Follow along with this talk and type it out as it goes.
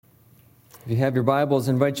If you have your Bibles,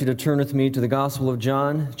 I invite you to turn with me to the Gospel of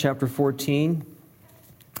John, chapter 14.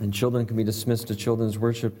 And children can be dismissed to children's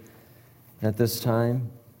worship at this time.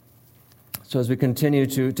 So as we continue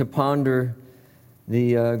to ponder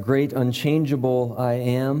the great unchangeable I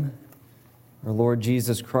am, our Lord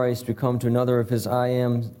Jesus Christ, we come to another of his I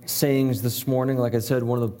am sayings this morning. Like I said,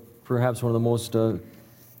 perhaps one of the most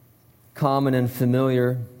common and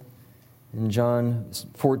familiar. In John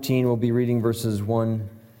 14, we'll be reading verses 1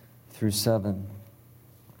 through 7.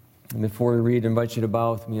 And before we read, I invite you to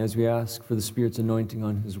bow with me as we ask for the Spirit's anointing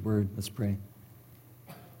on his word. Let's pray.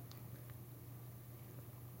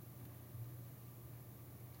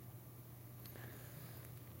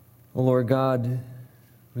 O Lord God,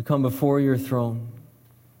 we come before your throne.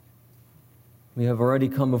 We have already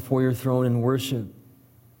come before your throne in worship,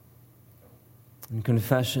 in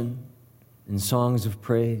confession, in songs of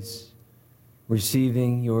praise,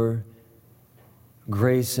 receiving your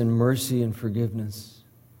grace and mercy and forgiveness.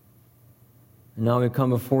 And now we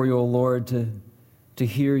come before you, O Lord, to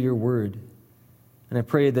hear your word. And I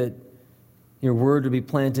pray that your word would be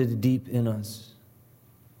planted deep in us.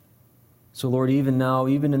 So, Lord, even now,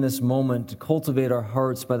 even in this moment, to cultivate our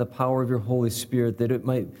hearts by the power of your Holy Spirit,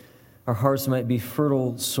 that our hearts might be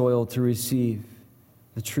fertile soil to receive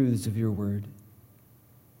the truths of your word.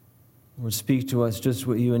 Lord, speak to us just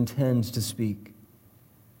what you intend to speak.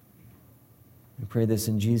 We pray this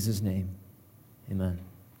in Jesus' name. Amen.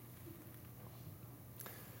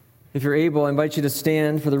 If you're able, I invite you to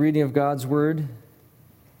stand for the reading of God's word.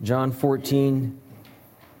 John 14,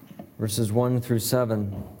 verses 1 through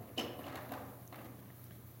 7.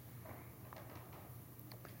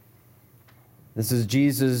 This is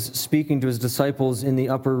Jesus speaking to his disciples in the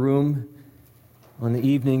upper room on the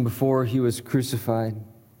evening before he was crucified. And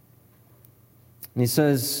he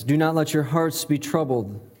says, "Do not let your hearts be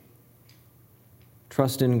troubled.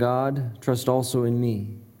 Trust in God, trust also in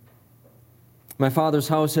me. My Father's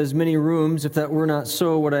house has many rooms. If that were not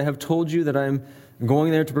so, would I have told you that I am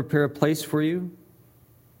going there to prepare a place for you?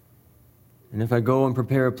 And if I go and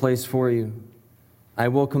prepare a place for you, I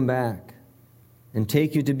will come back and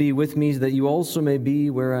take you to be with me, so that you also may be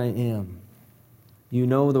where I am. You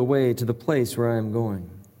know the way to the place where I am going."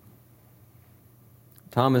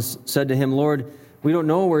 Thomas said to him, "Lord, we don't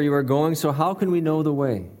know where you are going, so how can we know the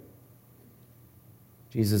way?"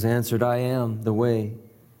 Jesus answered, "I am the way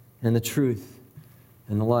and the truth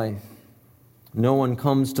and the life. No one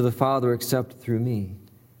comes to the Father except through me.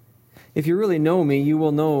 If you really know me, you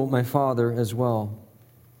will know my Father as well.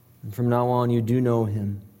 And from now on, you do know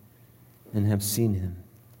him and have seen him."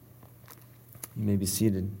 You may be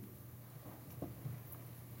seated.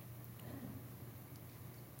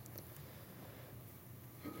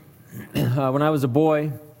 When I was a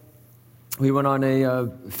boy, we went on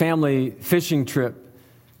a family fishing trip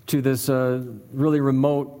to this really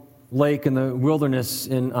remote lake in the wilderness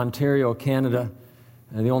in Ontario, Canada.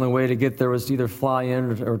 And the only way to get there was to either fly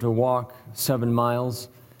in or to walk 7 miles.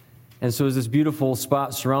 And so it was this beautiful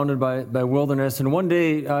spot surrounded by wilderness. And one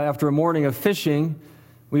day, after a morning of fishing,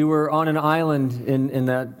 we were on an island in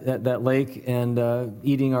that lake and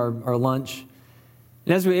eating our lunch.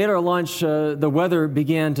 And as we ate our lunch, the weather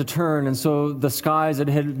began to turn, and so the skies that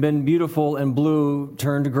had been beautiful and blue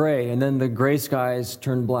turned gray, and then the gray skies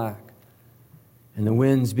turned black. And the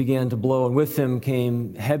winds began to blow, and with them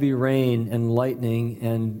came heavy rain and lightning,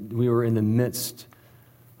 and we were in the midst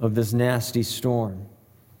of this nasty storm.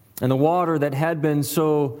 And the water that had been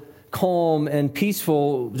so calm and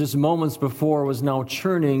peaceful just moments before was now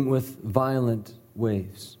churning with violent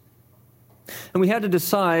waves. And we had to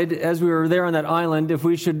decide, as we were there on that island, if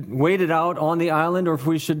we should wait it out on the island or if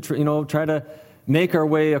we should, try to make our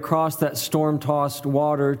way across that storm-tossed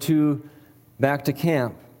water back to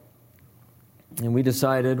camp. And we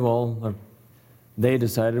decided, they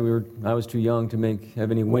decided, I was too young to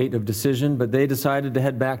have any weight of decision, but they decided to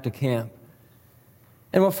head back to camp.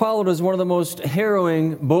 And what followed was one of the most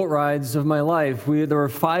harrowing boat rides of my life. There were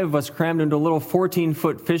 5 of us crammed into a little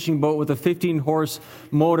 14-foot fishing boat with a 15-horse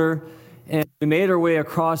motor. And we made our way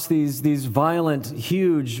across these violent,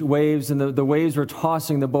 huge waves, and the waves were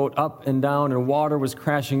tossing the boat up and down, and water was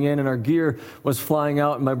crashing in, and our gear was flying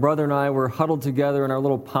out, and my brother and I were huddled together in our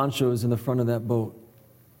little ponchos in the front of that boat,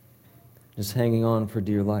 just hanging on for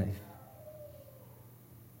dear life.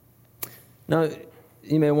 Now,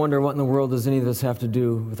 you may wonder, what in the world does any of this have to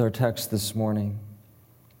do with our text this morning?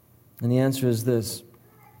 And the answer is this.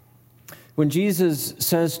 When Jesus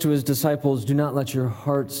says to his disciples, "Do not let your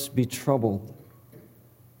hearts be troubled,"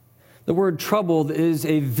 the word troubled is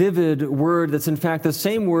a vivid word that's in fact the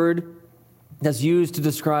same word that's used to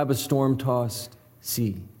describe a storm-tossed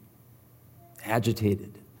sea.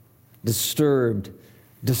 Agitated, disturbed,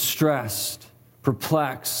 distressed,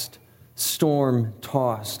 perplexed,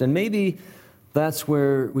 storm-tossed. And maybe that's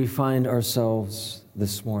where we find ourselves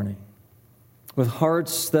this morning, with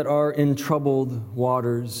hearts that are in troubled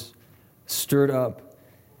waters, stirred up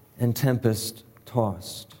and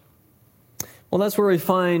tempest-tossed. Well, that's where we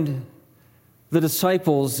find the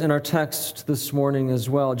disciples in our text this morning as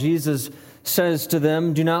well. Jesus says to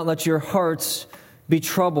them, "Do not let your hearts be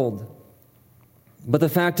troubled." But the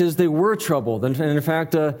fact is they were troubled. And in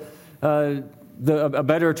fact, a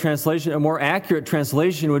better translation, a more accurate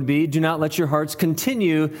translation would be, "Do not let your hearts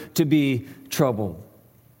continue to be troubled."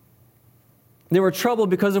 They were troubled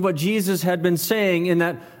because of what Jesus had been saying in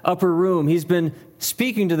that upper room. He's been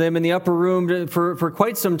speaking to them in the upper room for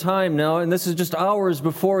quite some time now, and this is just hours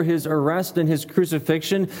before his arrest and his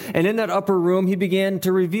crucifixion. And in that upper room, he began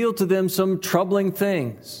to reveal to them some troubling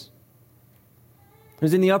things. It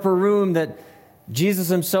was in the upper room that Jesus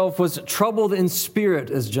himself was troubled in spirit,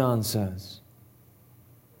 as John says.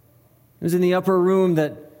 It was in the upper room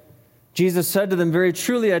that Jesus said to them, "Very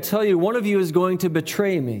truly, I tell you, one of you is going to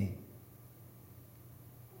betray me."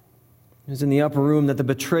 It was in the upper room that the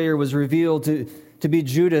betrayer was revealed to be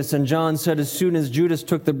Judas, and John said, as soon as Judas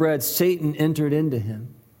took the bread, Satan entered into him.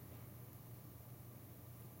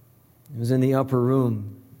 It was in the upper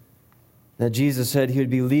room that Jesus said he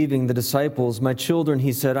would be leaving the disciples. "My children,"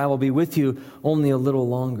 he said, "I will be with you only a little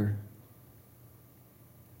longer."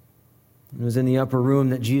 It was in the upper room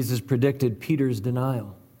that Jesus predicted Peter's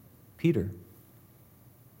denial. Peter,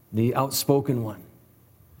 the outspoken one,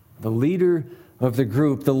 the leader of the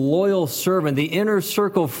group, the loyal servant, the inner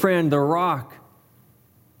circle friend, the rock,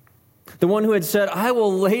 the one who had said, "I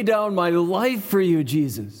will lay down my life for you,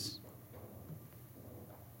 Jesus."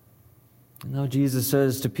 And now Jesus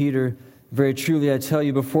says to Peter, "Very truly, I tell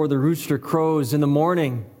you, before the rooster crows in the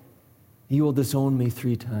morning, you will disown me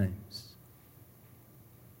 3 times.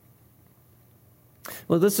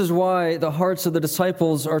 Well, this is why the hearts of the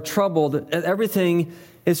disciples are troubled. Everything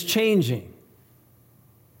is changing.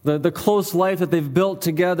 The close life that they've built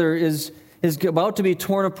together is about to be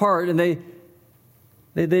torn apart, and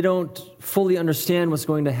they don't fully understand what's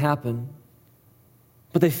going to happen.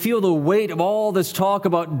 But they feel the weight of all this talk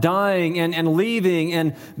about dying and leaving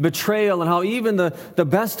and betrayal, and how even the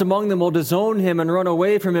best among them will disown him and run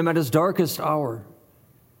away from him at his darkest hour.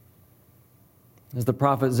 As the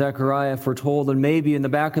prophet Zechariah foretold, and maybe in the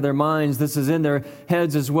back of their minds, this is in their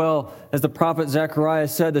heads as well, as the prophet Zechariah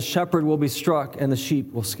said, "The shepherd will be struck and the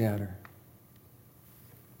sheep will scatter."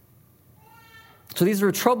 So these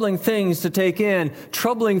are troubling things to take in,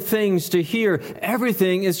 troubling things to hear.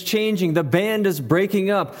 Everything is changing. The band is breaking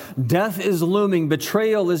up. Death is looming.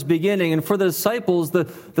 Betrayal is beginning. And for the disciples,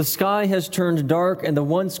 the sky has turned dark, and the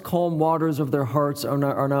once calm waters of their hearts are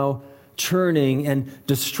now churning and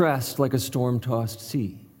distressed like a storm-tossed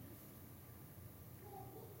sea.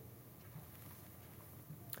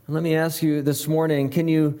 And let me ask you this morning, can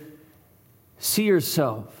you see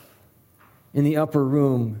yourself in the upper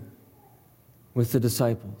room with the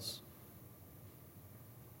disciples?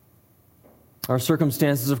 Our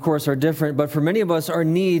circumstances, of course, are different, but for many of us, our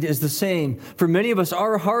need is the same. For many of us,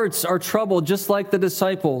 our hearts are troubled just like the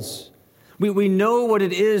disciples. We know what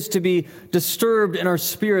it is to be disturbed in our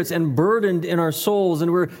spirits and burdened in our souls.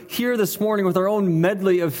 And we're here this morning with our own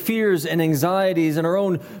medley of fears and anxieties and our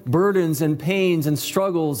own burdens and pains and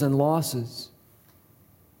struggles and losses.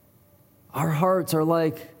 Our hearts are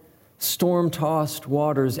like storm-tossed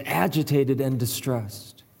waters, agitated and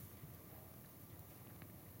distressed.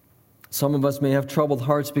 Some of us may have troubled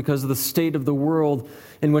hearts because of the state of the world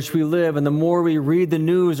in which we live, and the more we read the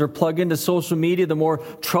news or plug into social media, the more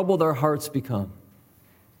troubled our hearts become.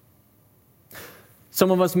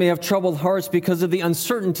 Some of us may have troubled hearts because of the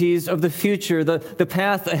uncertainties of the future. The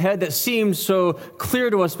path ahead that seemed so clear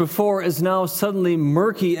to us before is now suddenly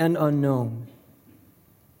murky and unknown.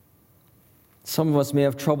 Some of us may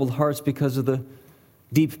have troubled hearts because of the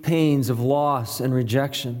deep pains of loss and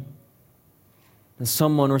rejection. And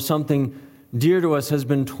someone or something dear to us has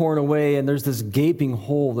been torn away, and there's this gaping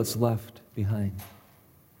hole that's left behind.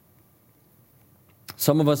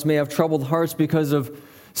 Some of us may have troubled hearts because of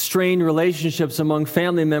strained relationships among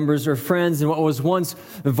family members or friends, and what was once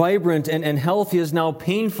vibrant and healthy is now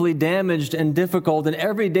painfully damaged and difficult, and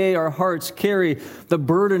every day our hearts carry the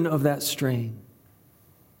burden of that strain.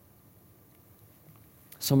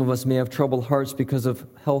 Some of us may have troubled hearts because of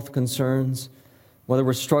health concerns, whether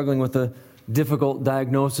we're struggling with a difficult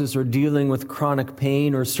diagnosis or dealing with chronic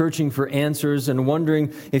pain or searching for answers and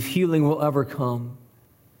wondering if healing will ever come.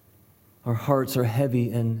 Our hearts are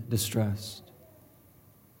heavy and distressed.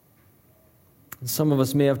 And some of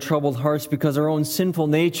us may have troubled hearts because our own sinful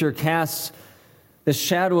nature casts the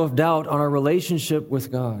shadow of doubt on our relationship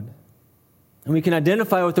with God. And we can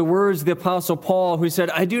identify with the words of the Apostle Paul, who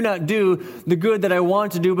said, I do not do the good that I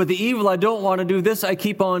want to do, but the evil I don't want to do, this I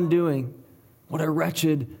keep on doing. What a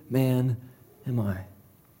wretched man am I.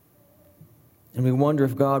 And we wonder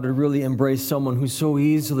if God would really embrace someone who so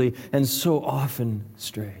easily and so often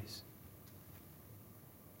strays.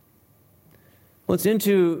 Well, it's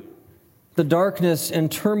into the darkness and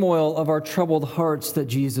turmoil of our troubled hearts that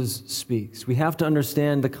Jesus speaks. We have to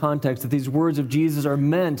understand the context that these words of Jesus are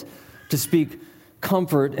meant to speak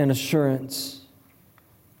comfort and assurance.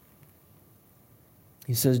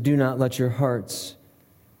 He says, do not let your hearts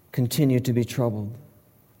continue to be troubled.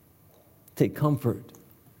 Take comfort.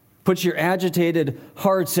 Put your agitated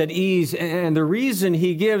hearts at ease. And the reason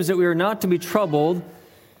he gives that we are not to be troubled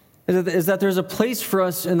is that there's a place for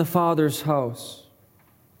us in the Father's house.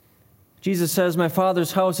 Jesus says, my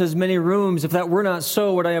Father's house has many rooms. If that were not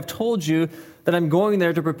so, would I have told you that I'm going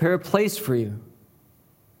there to prepare a place for you?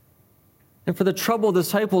 And for the troubled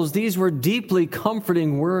disciples, these were deeply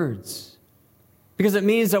comforting words. Because it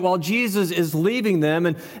means that while Jesus is leaving them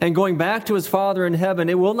and going back to his Father in heaven,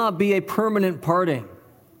 it will not be a permanent parting.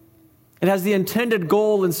 It has the intended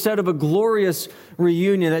goal instead of a glorious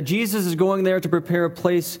reunion, that Jesus is going there to prepare a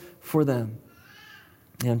place for them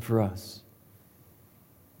and for us.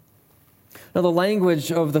 Now, the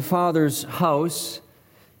language of the Father's house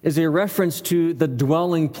is a reference to the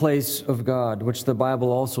dwelling place of God, which the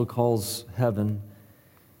Bible also calls heaven.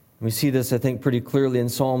 We see this, I think, pretty clearly in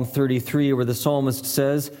Psalm 33, where the psalmist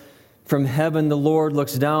says, from heaven the Lord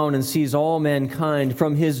looks down and sees all mankind.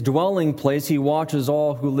 From his dwelling place he watches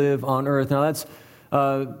all who live on earth. Now that's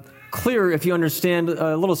clear if you understand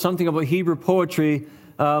a little something about Hebrew poetry,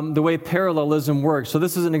 the way parallelism works. So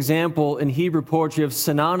this is an example in Hebrew poetry of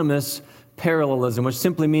synonymous parallelism, which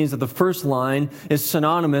simply means that the first line is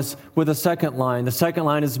synonymous with the second line. The second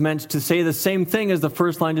line is meant to say the same thing as the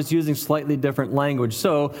first line, just using slightly different language.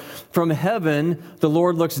 So, from heaven, the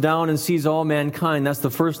Lord looks down and sees all mankind. That's the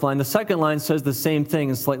first line. The second line says the same thing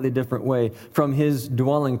in a slightly different way. From his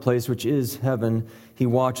dwelling place, which is heaven, he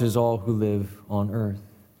watches all who live on earth.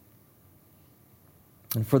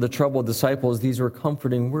 And for the troubled disciples, these were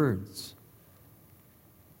comforting words.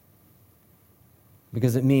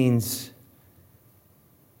 Because it means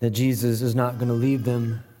that Jesus is not going to leave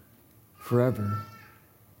them forever.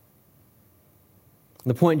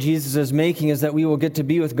 The point Jesus is making is that we will get to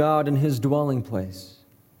be with God in his dwelling place.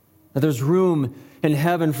 That there's room in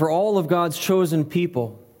heaven for all of God's chosen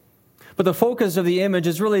people. But the focus of the image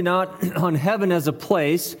is really not on heaven as a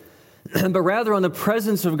place, but rather on the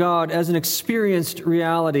presence of God as an experienced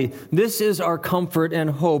reality. This is our comfort and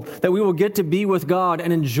hope, that we will get to be with God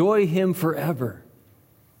and enjoy him forever.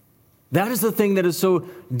 That is the thing that is so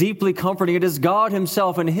deeply comforting. It is God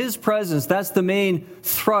himself and his presence. That's the main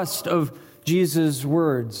thrust of Jesus'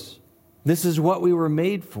 words. This is what we were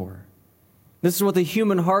made for. This is what the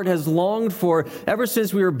human heart has longed for ever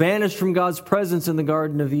since we were banished from God's presence in the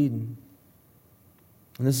Garden of Eden.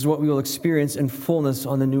 And this is what we will experience in fullness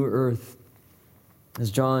on the new earth.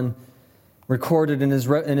 As John recorded in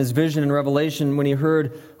his vision in Revelation, when he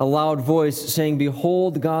heard a loud voice saying,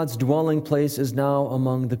 behold, God's dwelling place is now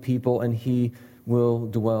among the people, and he will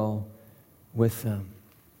dwell with them.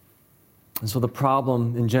 And so the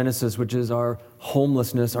problem in Genesis, which is our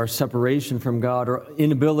homelessness, our separation from God, our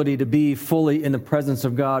inability to be fully in the presence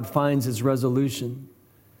of God, finds its resolution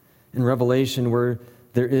in Revelation, where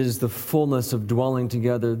there is the fullness of dwelling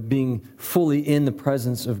together, being fully in the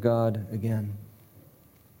presence of God again.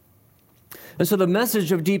 And so the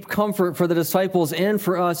message of deep comfort for the disciples and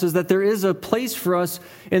for us is that there is a place for us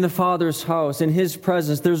in the Father's house, in his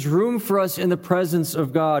presence. There's room for us in the presence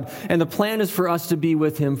of God, and the plan is for us to be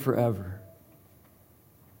with him forever.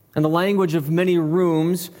 And the language of many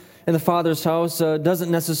rooms in the Father's house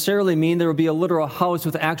doesn't necessarily mean there will be a literal house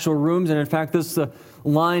with actual rooms. And in fact, this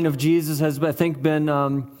line of Jesus has, I think,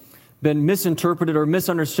 been misinterpreted or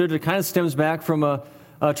misunderstood. It kind of stems back from a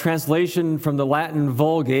translation from the Latin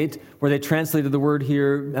Vulgate, where they translated the word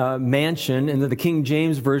here, mansion, and the King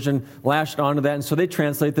James Version lashed onto that. And so they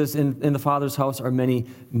translate this, in the Father's house are many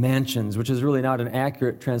mansions, which is really not an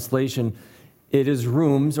accurate translation. It is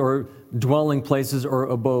rooms or dwelling places or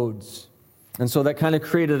abodes. And so that kind of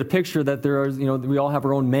created a picture that there are, we all have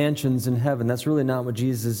our own mansions in heaven. That's really not what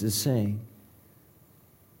Jesus is saying.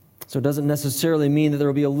 So it doesn't necessarily mean that there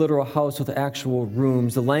will be a literal house with actual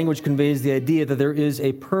rooms. The language conveys the idea that there is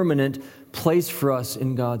a permanent place for us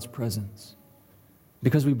in God's presence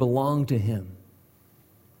because we belong to him,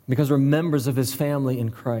 because we're members of his family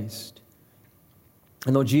in Christ.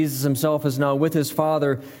 And though Jesus himself is now with his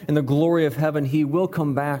Father in the glory of heaven, he will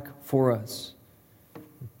come back for us.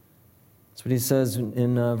 That's what he says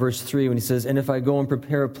in verse 3 when he says, "And if I go and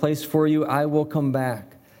prepare a place for you, I will come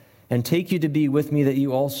back and take you to be with me, that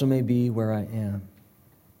you also may be where I am."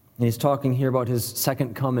 And he's talking here about his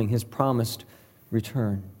second coming, his promised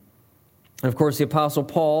return. And of course, the Apostle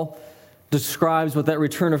Paul describes what that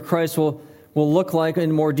return of Christ will look like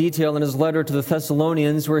in more detail in his letter to the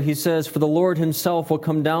Thessalonians, where he says, "For the Lord himself will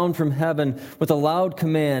come down from heaven with a loud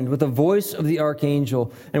command, with the voice of the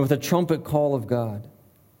archangel, and with a trumpet call of God.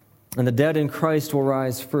 And the dead in Christ will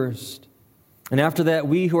rise first. And after that,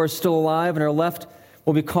 we who are still alive and are left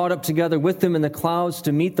will be caught up together with them in the clouds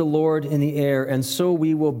to meet the Lord in the air, and so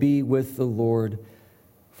we will be with the Lord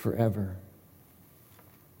forever."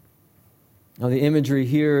 Now, the imagery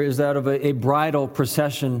here is that of a bridal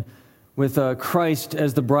procession with Christ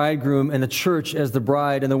as the bridegroom and the church as the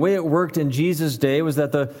bride. And the way it worked in Jesus' day was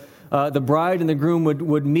that the bride and the groom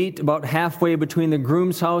would meet about halfway between the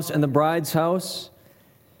groom's house and the bride's house,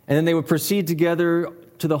 and then they would proceed together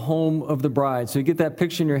to the home of the bride. So you get that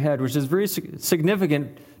picture in your head, which is very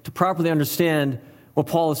significant to properly understand what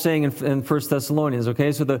Paul is saying in 1 Thessalonians,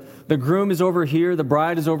 okay? So the groom is over here, the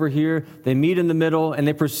bride is over here, they meet in the middle, and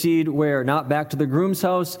they proceed where? Not back to the groom's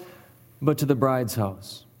house, but to the bride's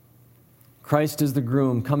house. Christ is the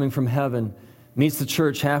groom coming from heaven, meets the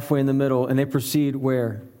church halfway in the middle, and they proceed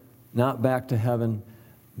where? Not back to heaven,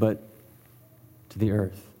 but to the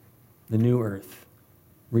earth, the new earth,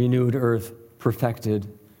 renewed earth, perfected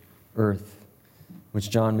earth, which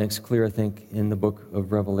John makes clear, I think, in the book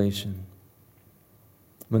of Revelation.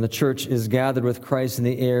 When the church is gathered with Christ in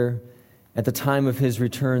the air at the time of his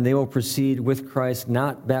return, they will proceed with Christ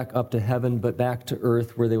not back up to heaven, but back to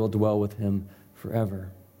earth, where they will dwell with him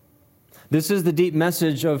forever. This is the deep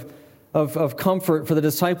message of comfort for the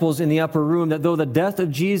disciples in the upper room, that though the death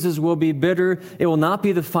of Jesus will be bitter, it will not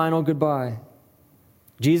be the final goodbye.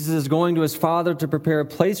 Jesus is going to his Father to prepare a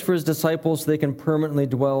place for his disciples so they can permanently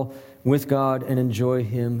dwell with God and enjoy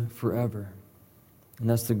him forever. And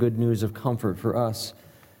that's the good news of comfort for us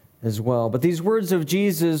as well. But these words of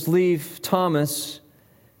Jesus leave Thomas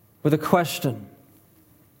with a question.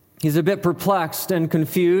 He's a bit perplexed and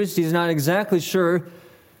confused. He's not exactly sure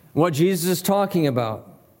what Jesus is talking about.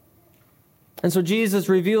 And so Jesus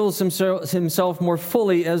reveals himself more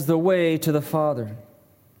fully as the way to the Father.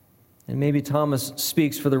 And maybe Thomas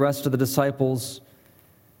speaks for the rest of the disciples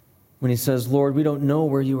when he says, "Lord, we don't know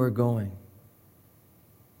where you are going.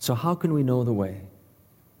 So how can we know the way?"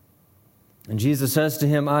 And Jesus says to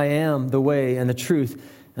him, "I am the way and the truth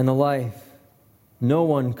and the life. No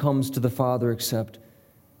one comes to the Father except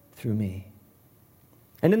through me."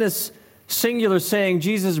 And in this singular saying,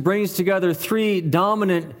 Jesus brings together three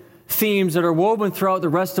dominant themes that are woven throughout the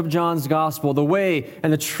rest of John's gospel: the way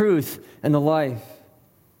and the truth and the life.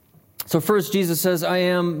 So first, Jesus says, "I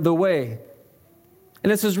am the way."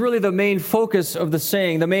 And this is really the main focus of the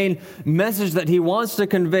saying. The main message that he wants to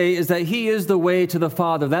convey is that he is the way to the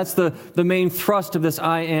Father. That's the main thrust of this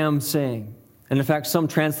 "I am" saying. And in fact, some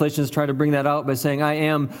translations try to bring that out by saying, "I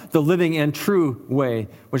am the living and true way,"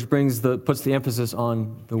 which puts the emphasis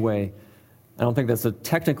on the way. I don't think that's a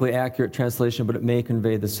technically accurate translation, but it may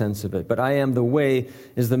convey the sense of it. But "I am the way"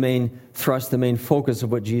 is the main thrust, the main focus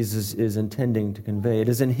of what Jesus is intending to convey. It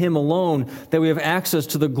is in him alone that we have access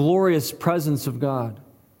to the glorious presence of God.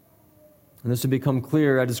 And this would become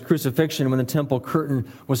clear at his crucifixion when the temple curtain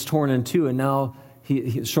was torn in two, and now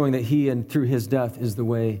he's showing that he, and through his death, is the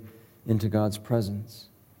way into God's presence.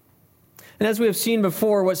 And as we have seen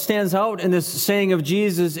before, what stands out in this saying of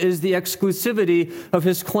Jesus is the exclusivity of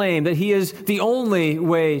his claim that he is the only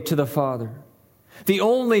way to the Father, the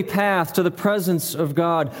only path to the presence of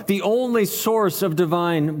God, the only source of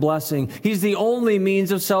divine blessing. He's the only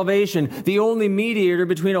means of salvation, the only mediator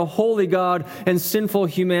between a holy God and sinful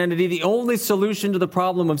humanity, the only solution to the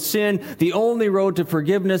problem of sin, the only road to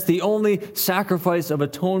forgiveness, the only sacrifice of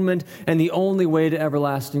atonement, and the only way to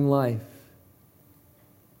everlasting life.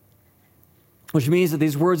 Which means that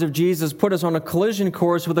these words of Jesus put us on a collision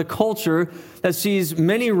course with a culture that sees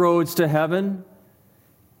many roads to heaven,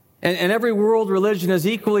 and every world religion is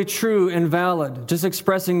equally true and valid, just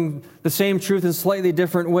expressing the same truth in slightly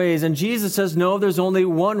different ways. And Jesus says, no, there's only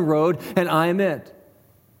one road, and I am it.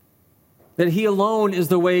 That he alone is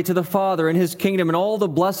the way to the Father and his kingdom and all the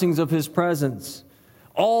blessings of his presence.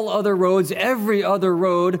 All other roads, every other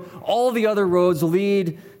road, all the other roads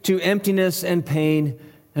lead to emptiness and pain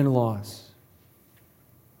and loss.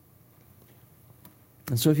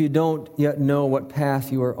 And so if you don't yet know what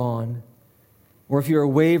path you are on, or if you are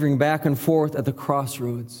wavering back and forth at the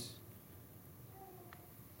crossroads,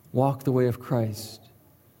 walk the way of Christ.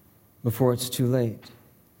 before it's too late.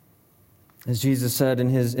 As Jesus said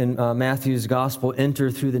in Matthew's gospel, enter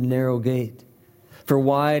through the narrow gate. For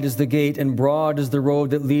wide is the gate and broad is the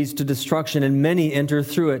road that leads to destruction, and many enter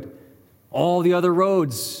through it. All the other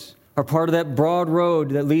roads are part of that broad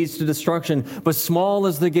road that leads to destruction. But small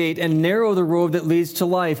is the gate and narrow the road that leads to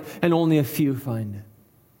life, and only a few find it.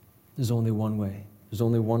 There's only one way. There's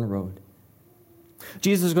only one road.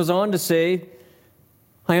 Jesus goes on to say,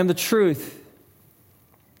 I am the truth.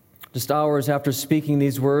 Just hours after speaking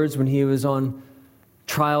these words, when he was on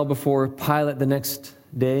trial before Pilate the next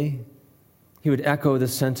day, he would echo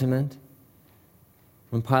this sentiment.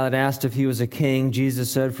 When Pilate asked if he was a king, Jesus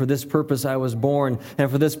said, for this purpose I was born, and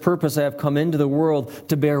for this purpose I have come into the world,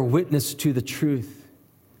 to bear witness to the truth.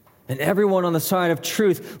 And everyone on the side of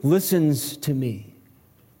truth listens to me.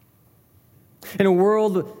 In a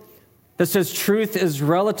world that says truth is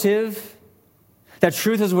relative, that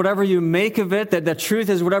truth is whatever you make of it, that truth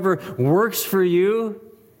is whatever works for you,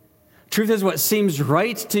 truth is what seems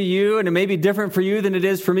right to you, and it may be different for you than it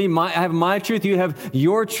is for me. I have my truth, you have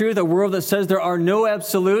your truth, a world that says there are no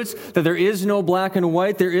absolutes, that there is no black and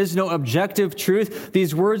white, there is no objective truth.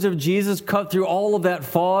 These words of Jesus cut through all of that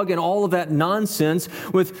fog and all of that nonsense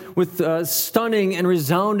with stunning and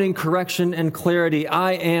resounding correction and clarity.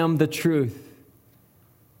 I am the truth,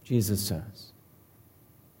 Jesus says.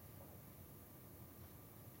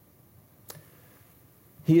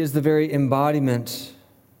 He is the very embodiment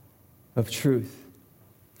of truth,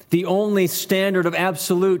 the only standard of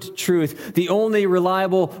absolute truth, the only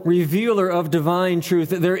reliable revealer of divine truth.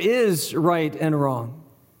 There is right and wrong.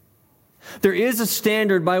 There is a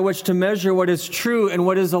standard by which to measure what is true and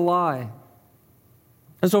what is a lie.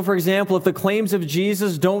 And so, for example, if the claims of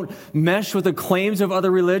Jesus don't mesh with the claims of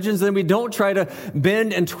other religions, then we don't try to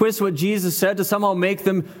bend and twist what Jesus said to somehow make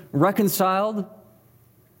them reconciled.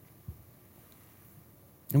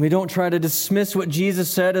 And we don't try to dismiss what Jesus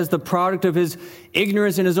said as the product of his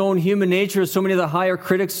ignorance in his own human nature, as so many of the higher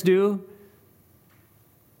critics do.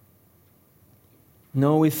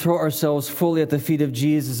 No, we throw ourselves fully at the feet of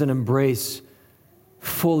Jesus and embrace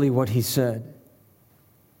fully what he said.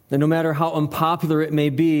 That no matter how unpopular it may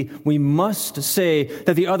be, we must say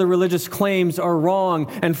that the other religious claims are wrong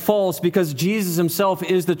and false because Jesus himself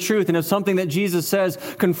is the truth. And if something that Jesus says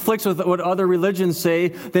conflicts with what other religions say,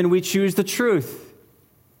 then we choose the truth.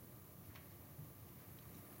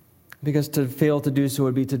 Because to fail to do so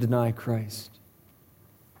would be to deny Christ.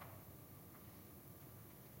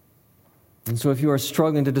 And so if you are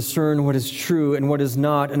struggling to discern what is true and what is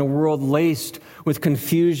not in a world laced with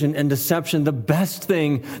confusion and deception, the best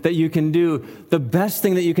thing that you can do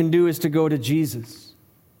is to go to Jesus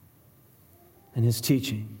and his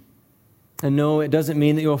teaching. And no, it doesn't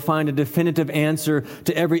mean that you'll find a definitive answer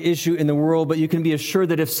to every issue in the world, but you can be assured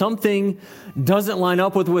that if something doesn't line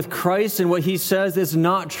up with Christ and what he says, it's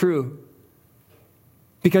not true.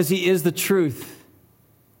 Because he is the truth.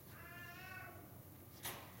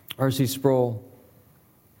 R.C. Sproul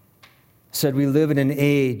said, we live in an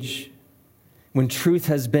age when truth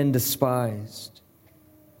has been despised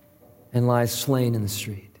and lies slain in the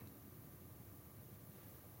street.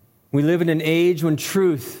 We live in an age when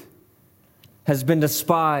truth has been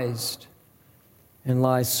despised and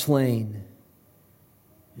lies slain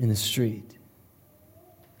in the street.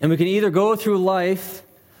 And we can either go through life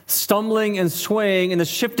stumbling and swaying in the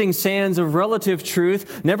shifting sands of relative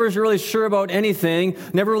truth, never really sure about anything,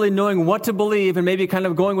 never really knowing what to believe, and maybe kind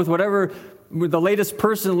of going with whatever the latest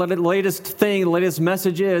person, the latest thing, the latest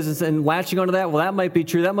message is, and latching onto that. Well, that might be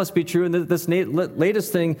true, that must be true, and this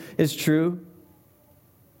latest thing is true.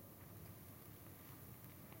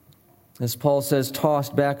 As Paul says,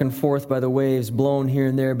 tossed back and forth by the waves, blown here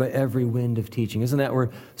and there by every wind of teaching. Isn't that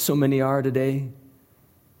where so many are today?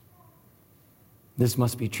 This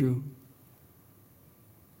must be true.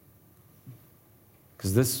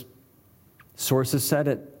 Because this source has said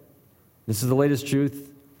it. This is the latest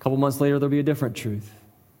truth. A couple months later, there'll be a different truth.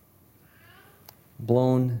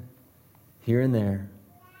 Blown here and there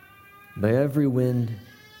by every wind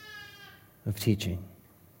of teaching.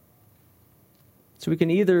 So we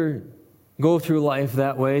can either go through life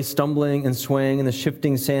that way, stumbling and swaying in the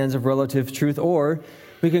shifting sands of relative truth, or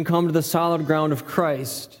we can come to the solid ground of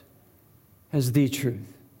Christ as the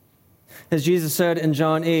truth. As Jesus said in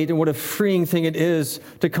John 8, and what a freeing thing it is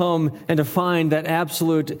to come and to find that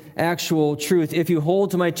absolute, actual truth. If you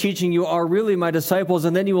hold to my teaching, you are really my disciples,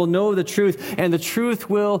 and then you will know the truth, and the truth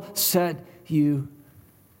will set you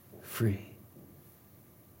free.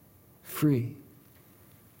 Free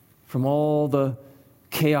from all the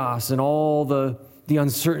chaos and all the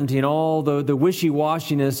uncertainty and all the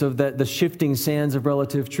wishy-washiness of the shifting sands of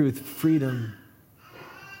relative truth. Freedom.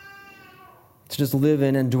 to just live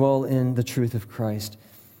in and dwell in the truth of Christ.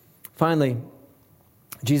 Finally,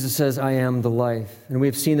 Jesus says, I am the life. And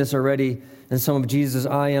we've seen this already in some of Jesus'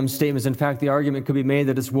 I am statements. In fact, the argument could be made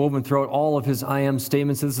that it's woven throughout all of his I am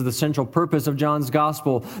statements. This is the central purpose of John's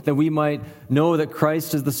gospel, that we might know that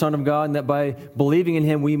Christ is the Son of God and that by believing in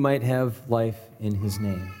him, we might have life in his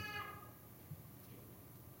name.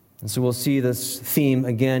 And so we'll see this theme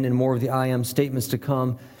again in more of the I am statements to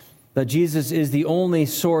come, that Jesus is the only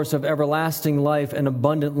source of everlasting life and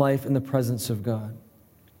abundant life in the presence of God.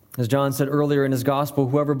 As John said earlier in his gospel,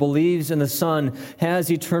 whoever believes in the Son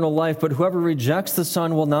has eternal life, but whoever rejects the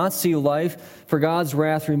Son will not see life, for God's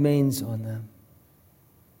wrath remains on them.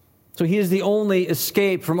 So he is the only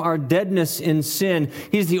escape from our deadness in sin.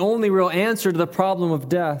 He's the only real answer to the problem of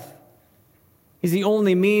death. He's the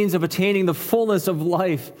only means of attaining the fullness of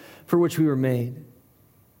life for which we were made.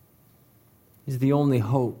 He's the only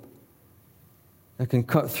hope that can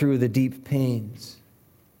cut through the deep pains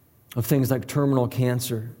of things like terminal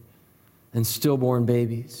cancer and stillborn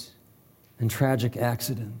babies and tragic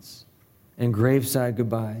accidents and graveside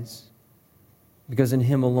goodbyes, because in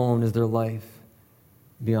him alone is there life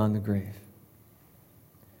beyond the grave.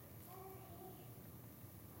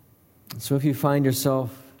 So if you find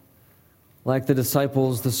yourself like the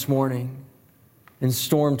disciples this morning in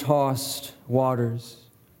storm-tossed waters,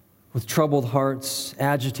 with troubled hearts,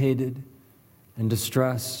 agitated and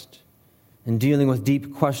distressed, and dealing with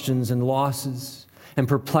deep questions and losses and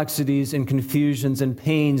perplexities and confusions and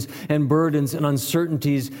pains and burdens and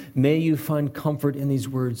uncertainties, may you find comfort in these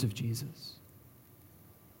words of Jesus.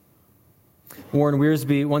 Warren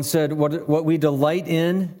Wiersbe once said, what we delight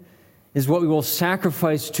in is what we will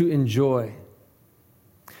sacrifice to enjoy.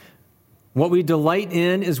 What we delight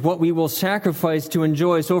in is what we will sacrifice to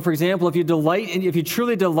enjoy. So, for example, if you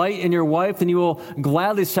truly delight in your wife, then you will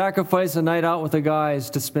gladly sacrifice a night out with the guys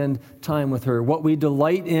to spend time with her. What we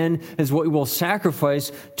delight in is what we will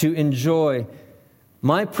sacrifice to enjoy.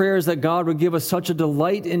 My prayer is that God would give us such a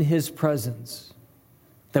delight in his presence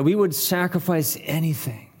that we would sacrifice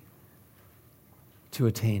anything to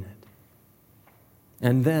attain it.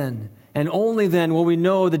 And then, and only then, will we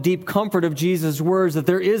know the deep comfort of Jesus' words, that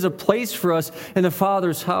there is a place for us in the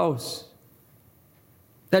Father's house.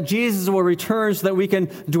 That Jesus will return so that we can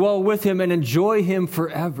dwell with him and enjoy him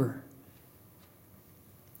forever.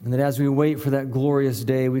 And that as we wait for that glorious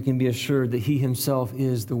day, we can be assured that he himself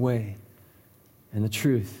is the way and the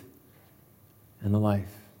truth and the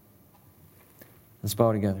life. Let's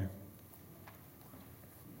bow together.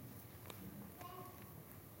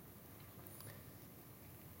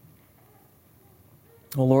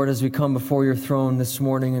 Oh Lord, as we come before your throne this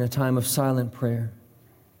morning in a time of silent prayer,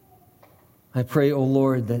 I pray, oh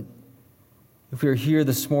Lord, that if we are here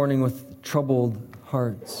this morning with troubled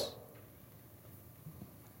hearts,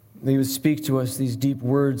 that you would speak to us these deep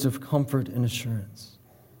words of comfort and assurance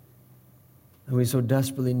that we so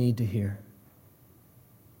desperately need to hear.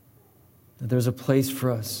 That there's a place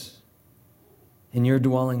for us in your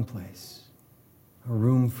dwelling place, a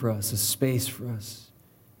room for us, a space for us,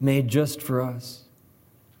 made just for us.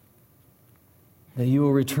 That you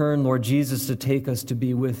will return, Lord Jesus, to take us to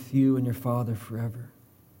be with you and your Father forever.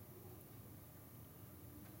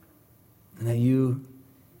 And that you,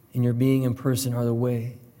 in your being in person, are the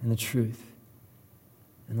way and the truth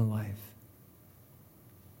and the life.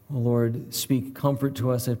 Oh Lord, speak comfort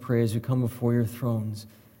to us, I pray, as we come before your throne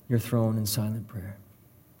in silent prayer.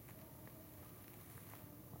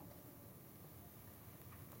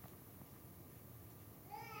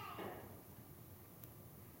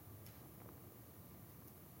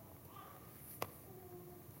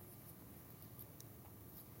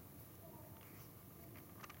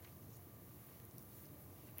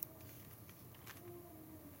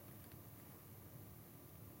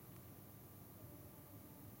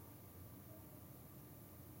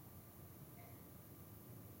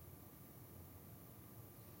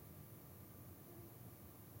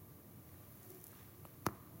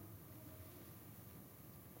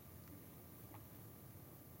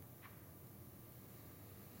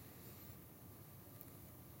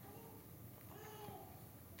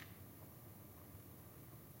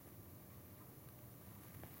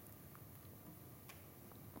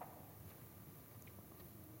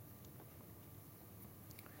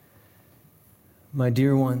 My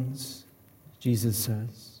dear ones, Jesus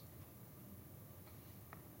says,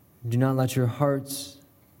 do not let your hearts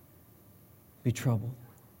be troubled.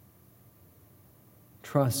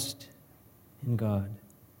 Trust in God.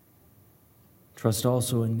 Trust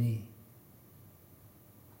also in me.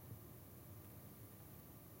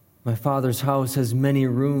 My Father's house has many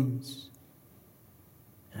rooms,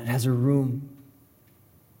 and it has a room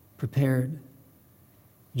prepared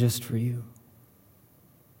just for you.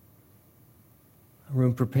 A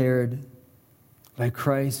room prepared by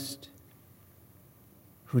Christ,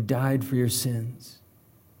 who died for your sins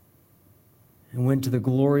and went to the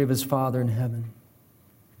glory of his Father in heaven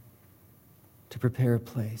to prepare a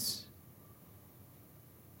place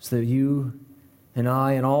so that you and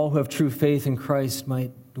I and all who have true faith in Christ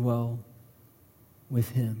might dwell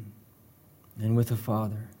with him and with the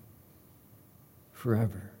Father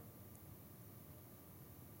forever.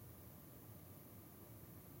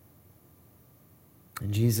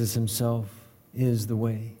 And Jesus himself is the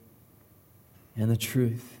way and the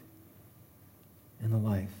truth and the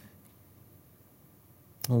life.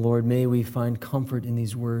 Oh Lord, may we find comfort in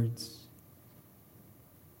these words.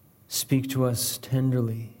 Speak to us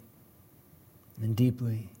tenderly and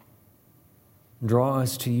deeply. Draw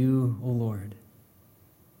us to you, O Lord.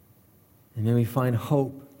 And may we find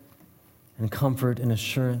hope and comfort and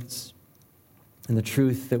assurance in the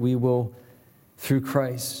truth that we will, through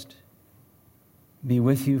Christ, be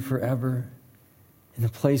with you forever in a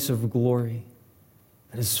place of glory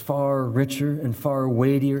that is far richer and far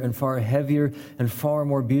weightier and far heavier and far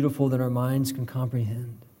more beautiful than our minds can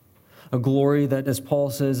comprehend. A glory that, as Paul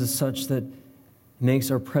says, is such that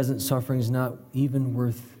makes our present sufferings not even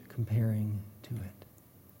worth comparing to it.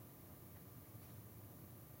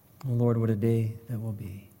 Oh Lord, what a day that will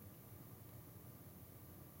be.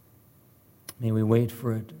 May we wait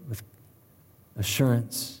for it with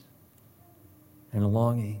assurance and a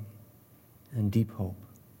longing and deep hope.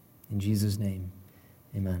 In Jesus' name,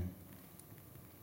 amen.